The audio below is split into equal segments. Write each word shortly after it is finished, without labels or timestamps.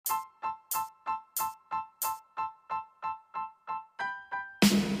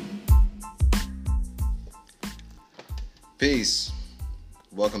Peace.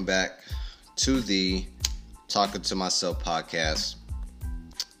 Welcome back to the Talking to Myself podcast.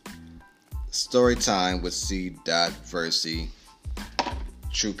 Story time with C. Versi.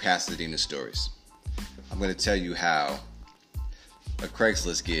 True Pasadena stories. I'm going to tell you how a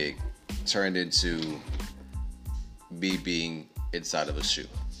Craigslist gig turned into me being inside of a shoe.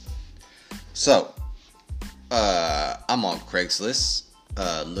 So, I'm on Craigslist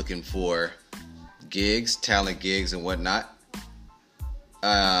looking for gigs, talent gigs and whatnot.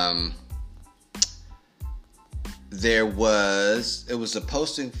 It was a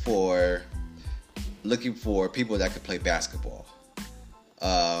posting for looking for people that could play basketball.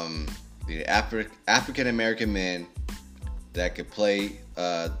 African American men that could play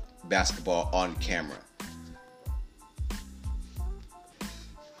basketball on camera.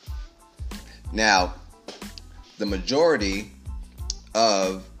 Now, the majority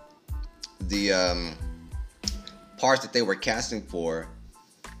of the parts that they were casting for,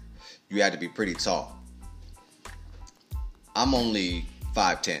 you had to be pretty tall. I'm only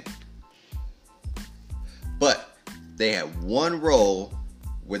 5'10". But they had one role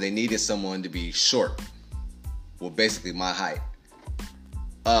where they needed someone to be short. Well, basically my height.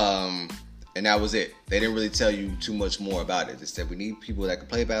 And that was it. They didn't really tell you too much more about it. They said, we need people that can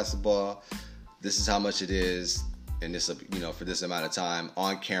play basketball. This is how much it is. And this, for this amount of time.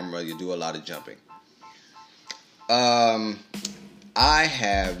 On camera, you do a lot of jumping. I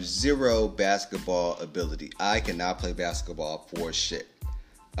have zero basketball ability. I cannot play basketball for shit.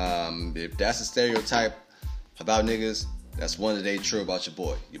 If that's a stereotype about niggas, that's one that ain't true about your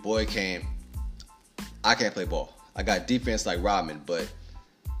boy. Your boy I can't play ball. I got defense like Rodman, but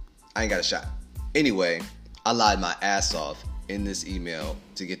I ain't got a shot. Anyway, I lied my ass off in this email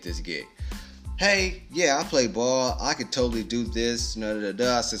to get this gig. Hey, yeah, I play ball. I could totally do this.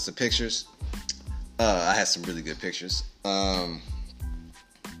 I sent some pictures. I had some really good pictures.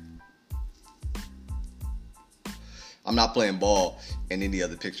 I'm not playing ball in any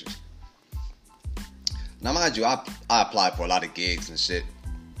other pictures. Now, mind you, I applied for a lot of gigs and shit.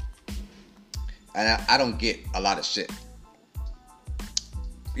 And I don't get a lot of shit.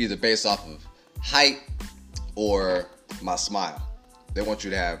 Either based off of height or my smile. They want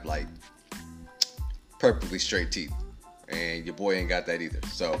you to have, perfectly straight teeth. And your boy ain't got that either.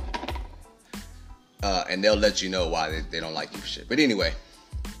 So, and they'll let you know why they don't like you for shit. But anyway,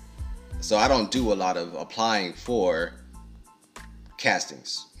 so I don't do a lot of applying for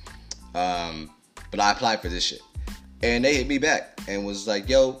castings. But I applied for this shit. And they hit me back and was like,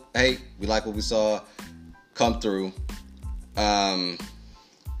 yo, hey, we like what we saw. Come through.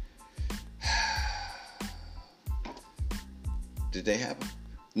 Did they have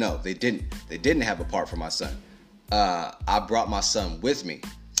No, they didn't. They didn't have a part for my son. I brought my son with me.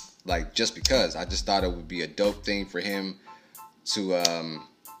 Just because. I just thought it would be a dope thing for him to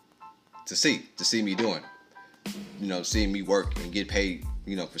see me doing. Seeing me work and get paid,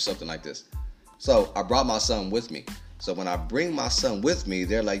 for something like this. So I brought my son with me. So when I bring my son with me,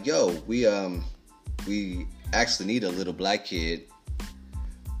 they're like, yo, we actually need a little black kid.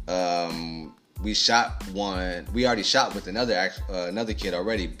 We shot one. We already shot with another kid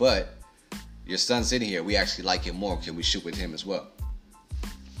already, but your son's sitting here. We actually like him more. Can we shoot with him as well?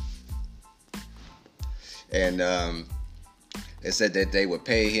 And they said that they would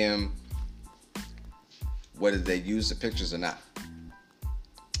pay him whether they use the pictures or not.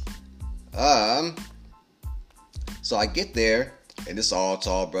 So I get there, and it's all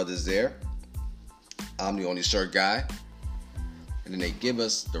tall brothers there. I'm the only short guy. And then they give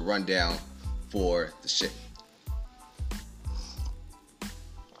us the rundown for the shit.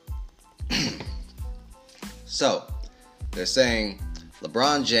 So, they're saying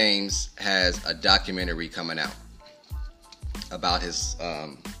LeBron James has a documentary coming out about his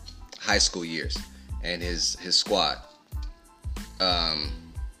high school years and his squad.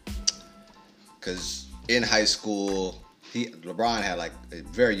 Because in high school, LeBron had a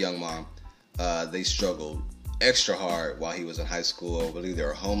very young mom. They struggled extra hard while he was in high school. I believe they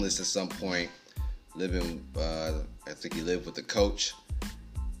were homeless at some point. I think he lived with the coach.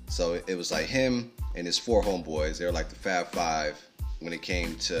 So it was him and his 4 homeboys. They were the Fab Five when it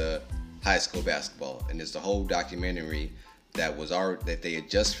came to high school basketball. And it's the whole documentary that they had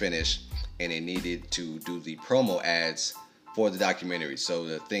just finished, and they needed to do the promo ads for the documentary. So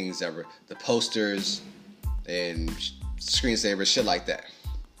the things that were the posters and screensavers, shit like that.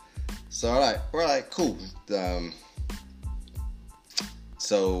 So we're like, cool.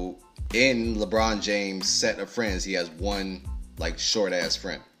 So in LeBron James' set of friends, he has one short ass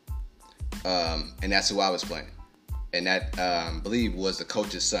friend, and that's who I was playing. and that I believe was the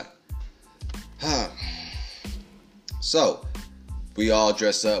coach's son. So we all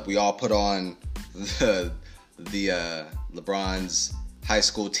dress up. We all put on the LeBron's high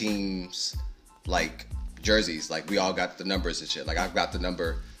school teams like jerseys. Like we all got the numbers and shit. Like I've got the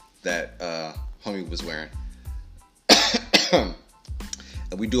number that homie was wearing.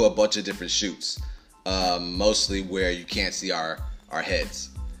 And we do a bunch of different shoots, mostly where you can't see our heads.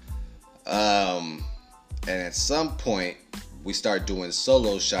 And at some point, we start doing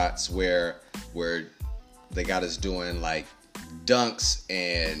solo shots where they got us doing like dunks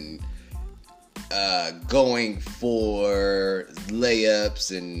and going for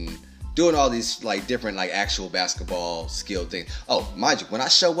layups and doing all these like different like actual basketball skill things. Oh, mind you, when I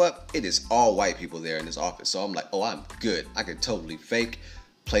show up, it is all white people there in this office. So I'm like, oh, I'm good. I can totally fake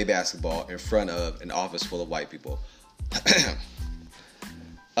play basketball in front of an office full of white people.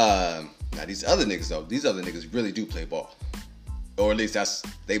 Now these other niggas though, these other niggas really do play ball. Or at least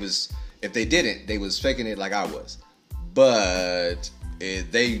if they didn't, they was faking it like I was. But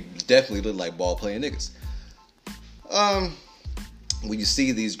they definitely look like ball playing niggas. When you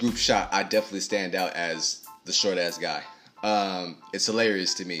see these group shot, I definitely stand out as the short ass guy. It's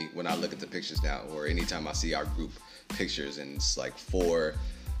hilarious to me when I look at the pictures now, or anytime I see our group pictures, and it's like 4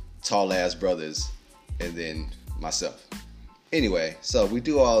 tall ass brothers and then myself. Anyway, so we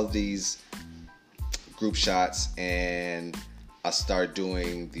do all of these group shots, and I start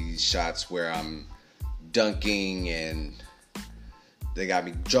doing these shots where I'm dunking, and they got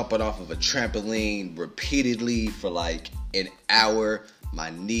me jumping off of a trampoline repeatedly for like an hour. My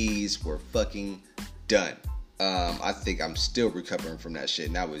knees were fucking done. I think I'm still recovering from that shit,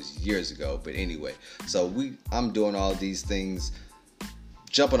 and that was years ago. But anyway, so I'm doing all these things,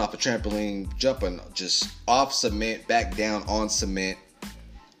 jumping off a trampoline, jumping just off cement, back down on cement.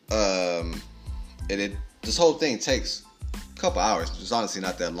 This whole thing takes a couple hours. It's honestly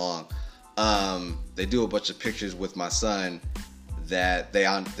not that long. They do a bunch of pictures with my son that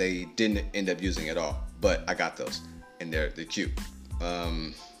they didn't end up using at all, but I got those, and they're cute.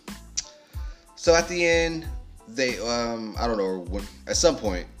 So at the end, they I don't know, at some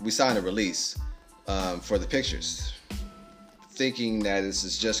point we signed a release for the pictures, thinking that this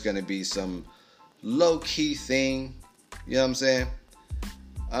is just going to be some low-key thing, you know what I'm saying?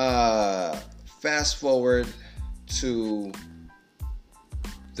 Fast forward to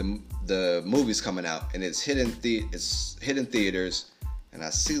the movie's coming out, and it's hitting theaters, and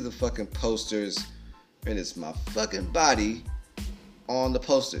I see the fucking posters, and it's my fucking body on the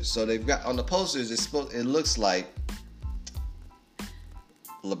posters. So they've got on the posters, it looks like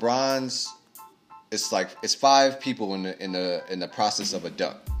LeBron's. It's 5 people in the process of a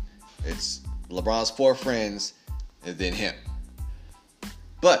dunk. It's LeBron's 4 friends and then him.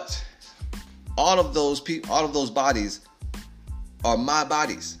 But all of those bodies are my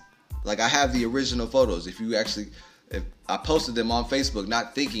bodies. Like, I have the original photos. If I posted them on Facebook,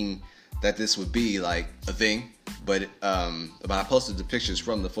 not thinking that this would be like a thing, but I posted the pictures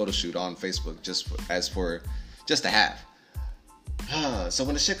from the photo shoot on Facebook just to have. So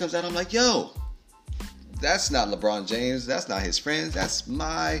when the shit comes out, I'm like, yo, that's not LeBron James. That's not his friends. That's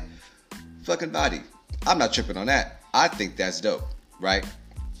my fucking body. I'm not tripping on that. I think that's dope, right?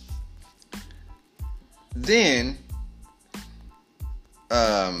 Then,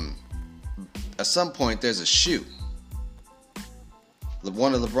 at some point, there's a shoe.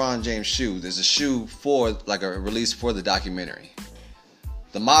 One of LeBron James' shoe. There's a shoe for like a release for the documentary.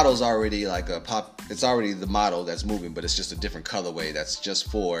 The model's already like it's already the model that's moving, but it's just a different colorway that's just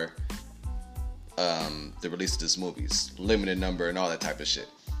for the release of this movie. It's limited number and all that type of shit.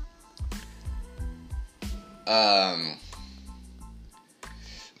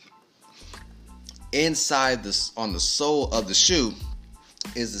 Inside on the sole of the shoe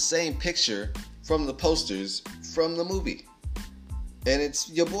is the same picture from the posters from the movie. And it's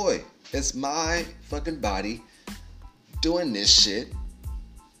your boy. It's my fucking body doing this shit.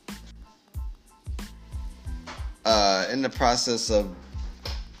 In the process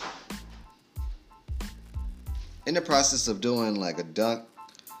of doing like a dunk,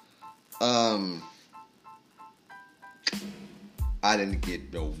 I didn't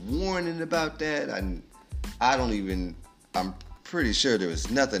get no warning about that. I'm pretty sure there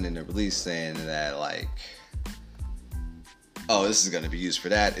was nothing in the release saying that like, oh, this is going to be used for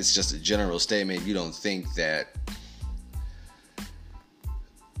that. It's just a general statement. You don't think that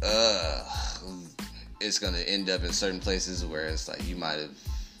it's going to end up in certain places where it's like you might have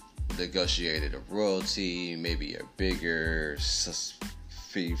negotiated a royalty, maybe a bigger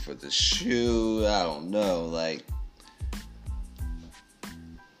fee for the shoe. I don't know. Like,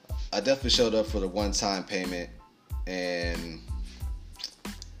 I definitely showed up for the one-time payment and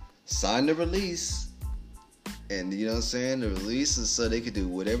signed the release. And you know what I'm saying? The releases so they could do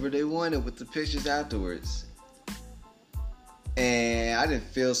whatever they wanted with the pictures afterwards. And I didn't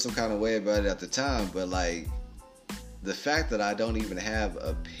feel some kind of way about it at the time, but like the fact that I don't even have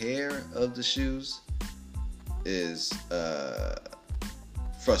a pair of the shoes is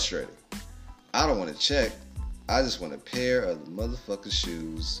frustrating. I don't want to check. I just want a pair of the motherfucking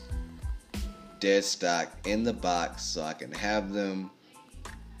shoes, dead stock in the box, so I can have them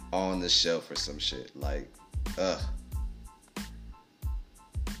on the shelf or some shit. Like,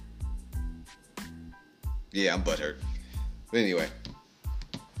 yeah, I'm butthurt. But anyway,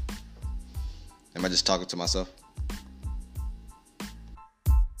 am I just talking to myself?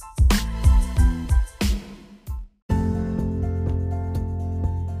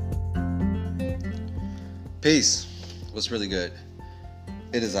 Peace. What's really good?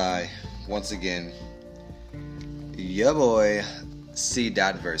 It is I, once again, your boy, C.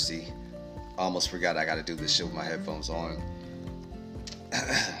 Versi. Almost forgot I gotta do this shit with my headphones on.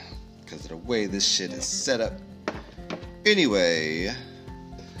 Because of the way this shit is set up. Anyway,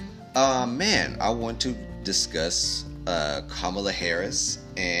 I want to discuss Kamala Harris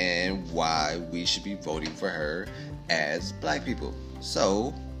and why we should be voting for her as black people.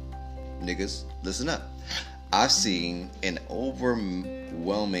 So, niggas, listen up. I've seen an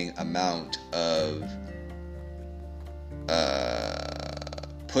overwhelming amount of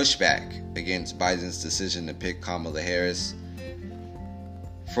pushback against Biden's decision to pick Kamala Harris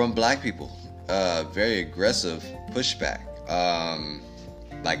from black people. Very aggressive pushback.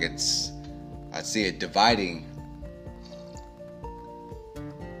 I see it dividing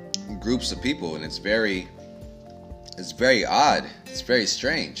groups of people, and it's very odd. It's very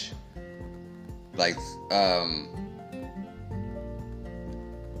strange. Like,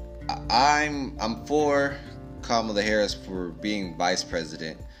 I'm for Kamala Harris for being vice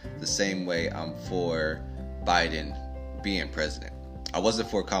president the same way I'm for Biden being president. I wasn't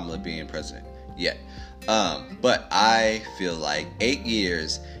for Kamala being president yet. But I feel like 8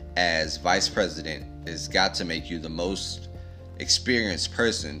 years as vice president has got to make you the most experienced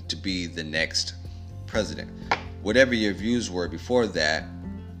person to be the next president. Whatever your views were before that,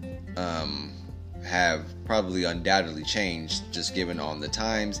 have probably undoubtedly changed just given on the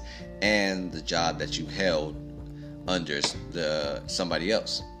times and the job that you held under somebody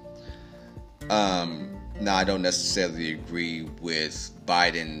else. Now, I don't necessarily agree with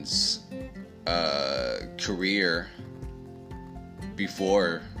Biden's career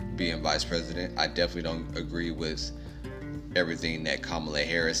before being vice president. I definitely don't agree with everything that Kamala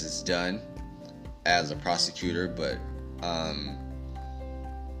Harris has done as a prosecutor, but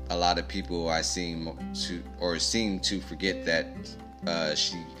a lot of people seem to forget that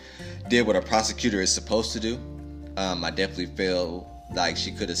she did what a prosecutor is supposed to do. I definitely feel like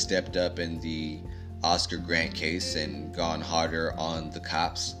she could have stepped up in the Oscar Grant case and gone harder on the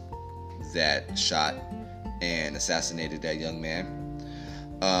cops that shot and assassinated that young man.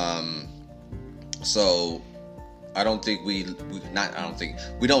 So I don't think we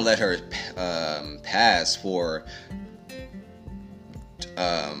don't let her pass for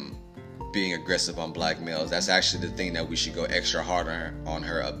being aggressive on black males. That's actually the thing that we should go extra hard on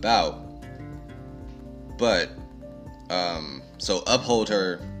her about. But so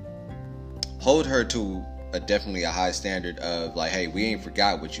hold her to definitely a high standard of like, hey, we ain't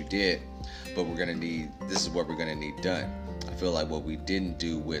forgot what you did, but this is what we're gonna need done. I feel like what we didn't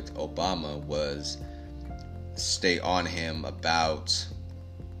do with Obama was stay on him about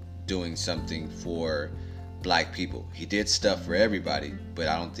doing something for black people. He did stuff for everybody, but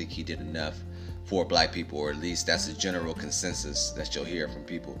I don't think he did enough for black people, or at least that's a general consensus that you'll hear from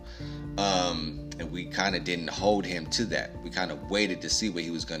people. And we kind of didn't hold him to that. We kind of waited to see what he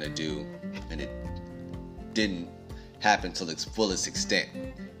was going to do, and it didn't happen to its fullest extent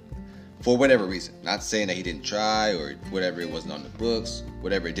for whatever reason. Not saying that he didn't try or whatever, it wasn't on the books,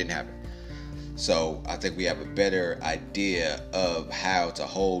 whatever, it didn't happen. So I think we have a better idea of how to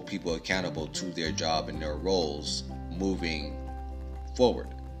hold people accountable to their job and their roles moving forward.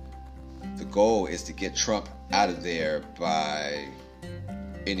 The goal is to get Trump out of there by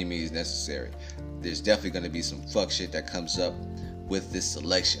any means necessary. There's definitely going to be some fuck shit that comes up with this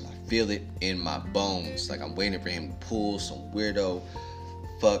election. I feel it in my bones. Like, I'm waiting for him to pull some weirdo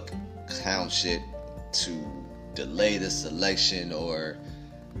fuck clown shit to delay this election, or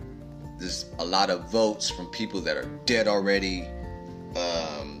there's a lot of votes from people that are dead already.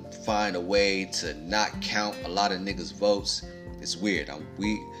 Find a way to not count a lot of niggas' votes. It's weird.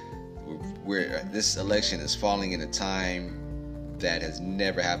 This election is falling in a time that has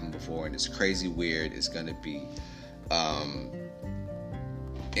never happened before, and it's crazy weird. It's going to be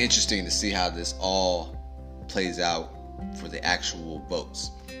interesting to see how this all plays out for the actual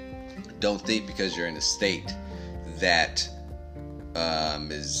votes. Don't think because you're in a state that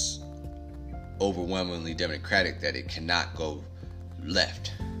is overwhelmingly Democratic that it cannot go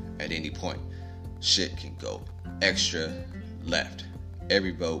left at any point. Shit can go extra left.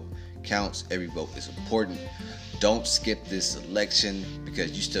 Every vote counts. Every vote is important. Don't skip this election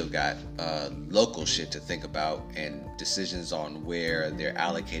because you still got local shit to think about and decisions on where they're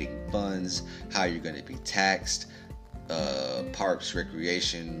allocating funds, how you're going to be taxed, parks,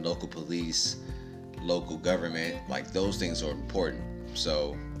 recreation, local police, local government. Like, those things are important.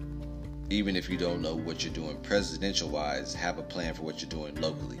 So even if you don't know what you're doing presidential wise, have a plan for what you're doing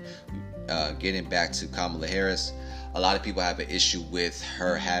locally. Getting back to Kamala Harris, a lot of people have an issue with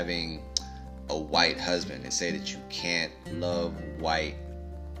her having a white husband and say that you can't love white.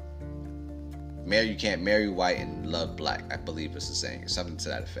 You can't marry white and love black. I believe it's the saying, something to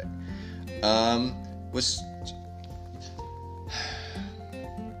that effect.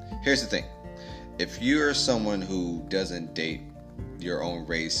 Here's the thing: if you're someone who doesn't date your own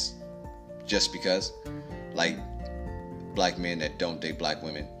race just because, like black men that don't date black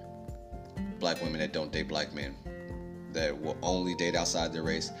women that don't date black men, that will only date outside their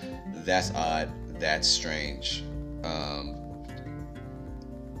race, that's odd, that's strange,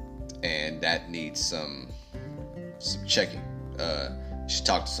 and that needs some checking. You should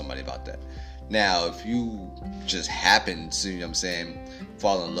talk to somebody about that. Now, if you just happen to, you know what I'm saying,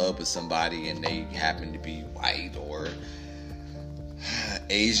 fall in love with somebody and they happen to be white or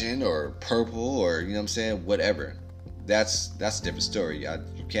Asian or purple or, you know what I'm saying, whatever, that's a different story.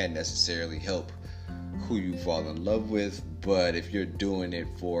 You can't necessarily help who you fall in love with, but if you're doing it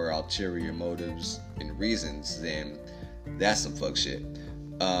for ulterior motives and reasons, then that's some fuck shit.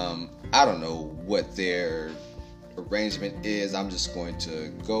 I don't know what their arrangement is. I'm just going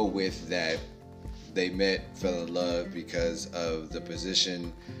to go with that they met, fell in love because of the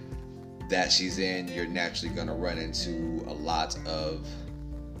position that she's in. You're naturally going to run into a lot of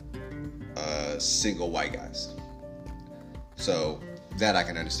single white guys. So that I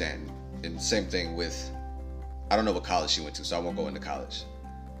can understand. And same thing with, I don't know what college she went to, so I won't go into college.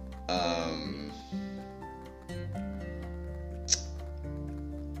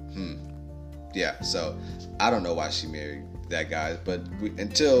 Yeah, so I don't know why she married that guy, but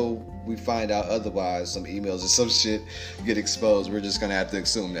until we find out otherwise, some emails or some shit get exposed, we're just gonna have to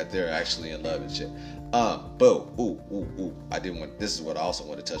assume that they're actually in love and shit. This is what I also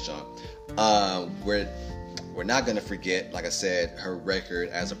want to touch on. We're not gonna forget, like I said, her record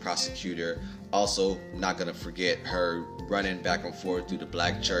as a prosecutor. Also, not gonna forget her running back and forth through the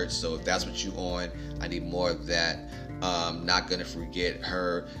black church. So if that's what you on, I need more of that. Not gonna forget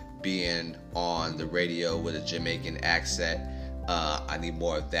her being on the radio with a Jamaican accent. I need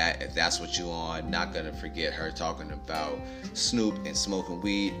more of that if that's what you on. Not gonna forget her talking about Snoop and smoking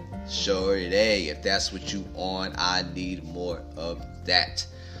weed. Sure, if that's what you on, I need more of that.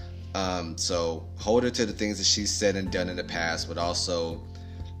 So hold her to the things that she's said and done in the past, but also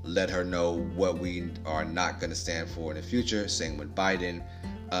let her know what we are not going to stand for in the future. Same with Biden.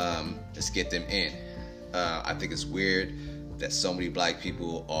 Let's get them in. I think it's weird that so many black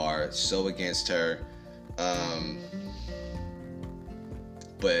people are so against her,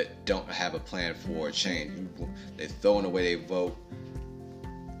 but don't have a plan for a change. They're throwing away their vote.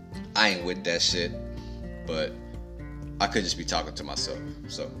 I ain't with that shit, but I could just be talking to myself.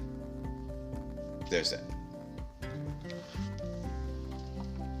 So there's that.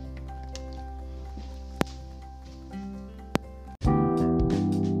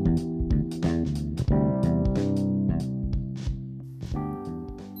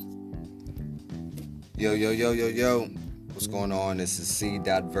 Yo. What's going on? This is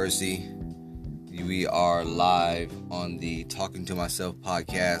C.Versy. We are live on the Talking to Myself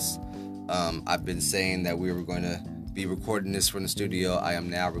podcast. I've been saying that we were going to be recording this from the studio. I am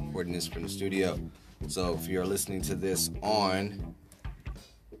now recording this from the studio. So if you're listening to this on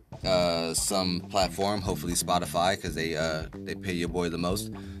some platform, hopefully Spotify, because they pay your boy the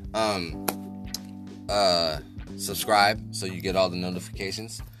most, subscribe so you get all the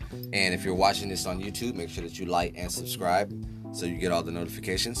notifications. And if you're watching this on YouTube, make sure that you like and subscribe so you get all the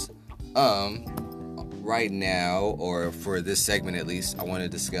notifications. Right now, or for this segment at least, I want to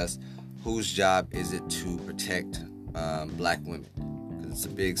discuss whose job is it to protect black women. Because it's a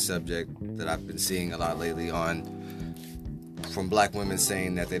big subject that I've been seeing a lot lately from black women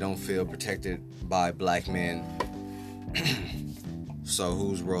saying that they don't feel protected by black men. So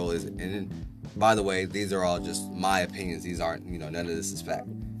whose role is it? And by the way, these are all just my opinions. These aren't, none of this is fact.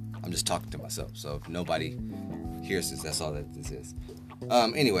 I'm just talking to myself. So if nobody hears this, that's all that this is.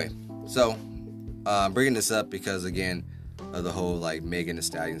 Anyway, so I'm bringing this up because, again, of the whole, like, Megan Thee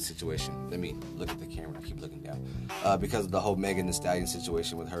Stallion situation. Let me look at the camera. I keep looking down. Because of the whole Megan Thee Stallion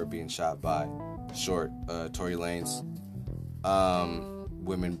situation with her being shot by Tory Lanez.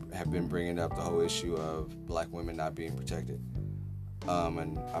 Women have been bringing up the whole issue of black women not being protected.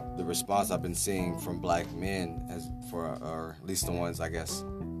 The response I've been seeing from black men, or at least the ones, I guess,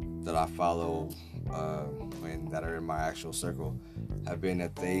 that I follow and that are in my actual circle, have been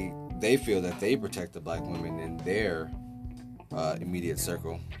that they feel that they protect the black women in their immediate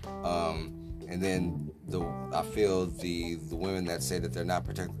circle. And then I feel the women that say that they're not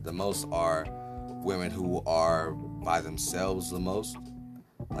protected the most are women who are by themselves the most.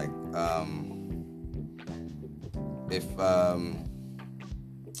 Like,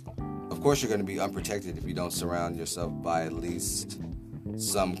 of course you're going to be unprotected if you don't surround yourself by at least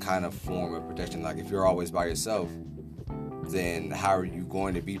some kind of form of protection. Like, if you're always by yourself, then how are you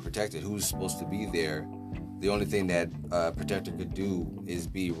going to be protected? Who's supposed to be there? The only thing that a protector could do is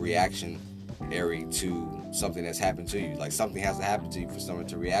be reactionary to something that's happened to you. Like, something has to happen to you for someone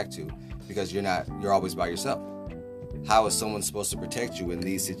to react to, because you're always by yourself. How is someone supposed to protect you in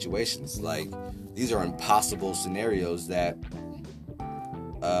these situations? Like, these are impossible scenarios that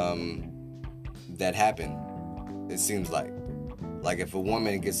happen, it seems like. Like, if a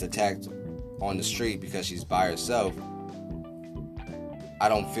woman gets attacked on the street because she's by herself, I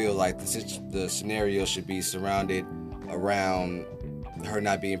don't feel like the scenario should be surrounded around her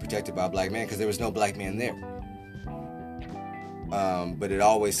not being protected by a black man, because there was no black man there. But it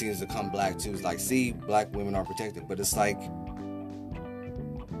always seems to come back to, it's like, see, black women are protected. But it's like,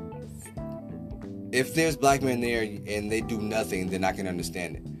 if there's black men there and they do nothing, then I can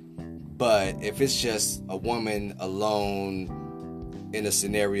understand it. But if it's just a woman alone in a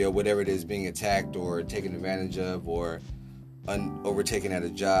scenario, whatever it is, being attacked or taken advantage of, or overtaken at a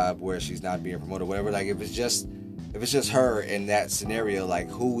job where she's not being promoted, whatever, like, if it's just her in that scenario, like,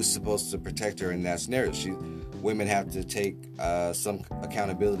 who's supposed to protect her in that scenario? Women have to take some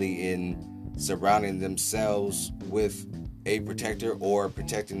accountability in surrounding themselves with a protector or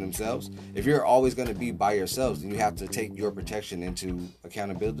protecting themselves. If you're always going to be by yourselves, then you have to take your protection into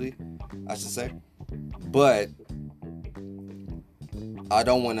accountability, I should say. But I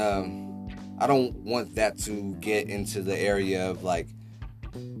don't want that to get into the area of, like,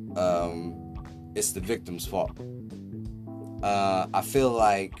 it's the victim's fault. I feel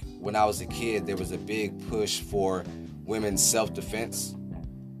like when I was a kid, there was a big push for women's self-defense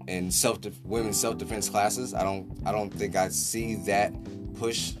and women's self-defense classes. I don't think I see that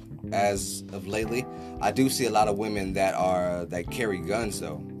push as of lately. I do see a lot of women that carry guns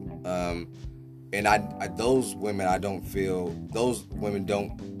though, and those women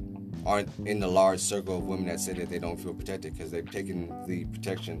aren't in the large circle of women that say that they don't feel protected because they've taken the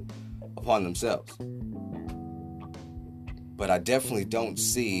protection upon themselves. But I definitely don't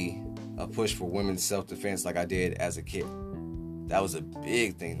see a push for women's self-defense like I did as a kid. That was a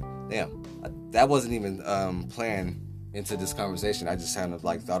big thing. Damn, that wasn't even planned into this conversation. I just kind of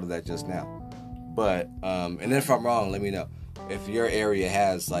like thought of that just now. But and if I'm wrong, let me know. If your area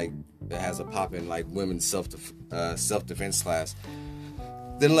has a poppin' like women's self-defense class,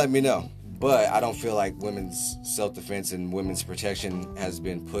 then let me know. But I don't feel like women's self-defense and women's protection has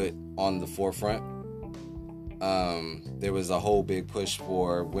been put on the forefront. There was a whole big push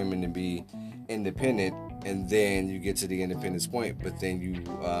for women to be independent, and then you get to the independence point, but then you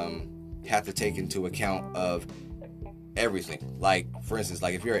have to take into account of everything. Like, for instance,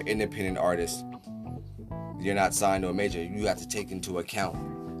 like if you're an independent artist, you're not signed to a major, you have to take into account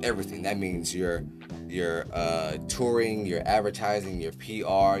everything. That means your touring, your advertising, your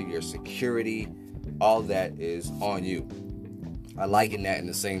PR, your security, all that is on you. I liken that in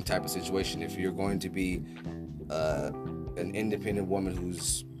the same type of situation. If you're going to be an independent woman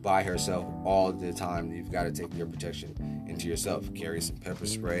who's by herself all the time, you've got to take your protection into yourself. Carry some pepper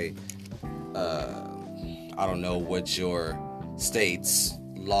spray. I don't know what your state's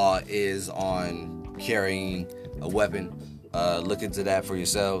law is on carrying a weapon. Look into that for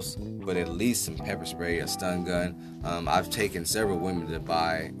yourselves. But at least some pepper spray, a stun gun. I've taken several women to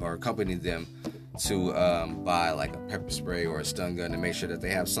buy or accompanied them to buy like a pepper spray or a stun gun to make sure that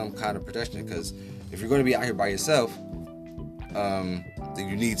they have some kind of protection. Because if you're going to be out here by yourself, then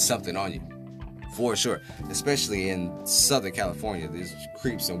you need something on you, for sure. Especially in Southern California, there's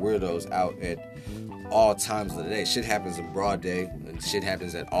creeps and weirdos out at all times of the day. Shit happens in broad day, and shit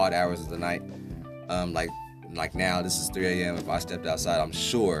happens at odd hours of the night. Like now, this is 3 a.m. If I stepped outside, I'm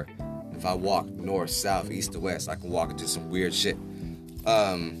sure if I walk north, south, east to west, I can walk into some weird shit.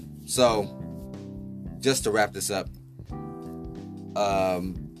 So, just to wrap this up,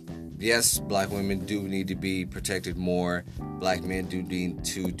 yes, black women do need to be protected more. Black men do need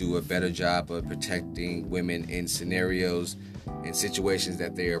to do a better job of protecting women in scenarios and situations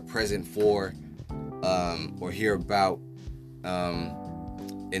that they are present for, or hear about.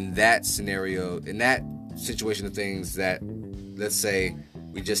 In that scenario, in that situation of things, that, let's say,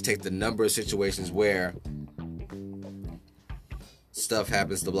 we just take the number of situations where stuff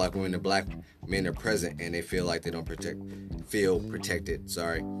happens to black women, the black men are present and they feel like they don't feel protected,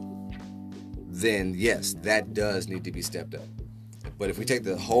 then yes, that does need to be stepped up. But if we take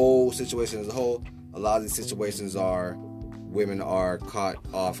the whole situation as a whole, a lot of these situations are women are caught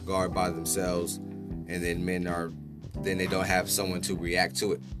off guard by themselves, and then then they don't have someone to react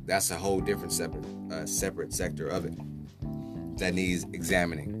to it. That's a whole different separate sector of it that needs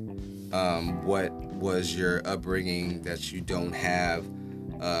examining. What was your upbringing that you don't have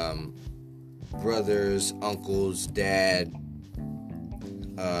brothers, uncles, dad,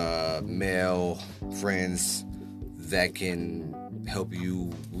 male friends that can help you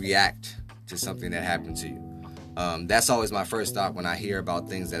react to something that happened to you? That's always my first thought when I hear about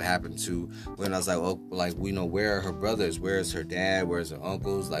things that happen to women. I was like, oh, like, we know, where are her brothers? Where's her dad? Where's her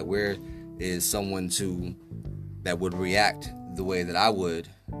uncles? Like, where is someone that would react the way that I would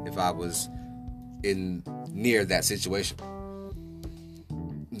if I was near that situation?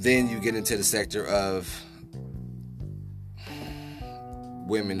 Then you get into the sector of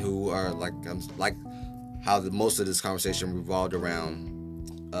women who are like how most of this conversation revolved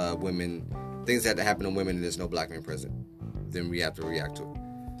around women. Things that happen to women and there's no black men present. Then we have to react to it.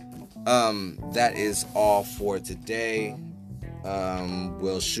 That is all for today.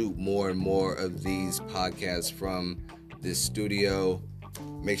 We'll shoot more and more of these podcasts from this studio.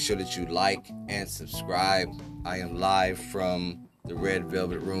 Make sure that you like and subscribe. I am live from the Red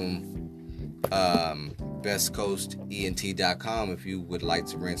Velvet Room, bestcoastent.com. If you would like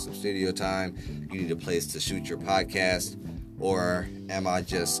to rent some studio time, you need a place to shoot your podcast. Or am I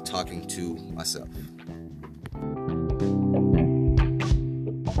just talking to myself?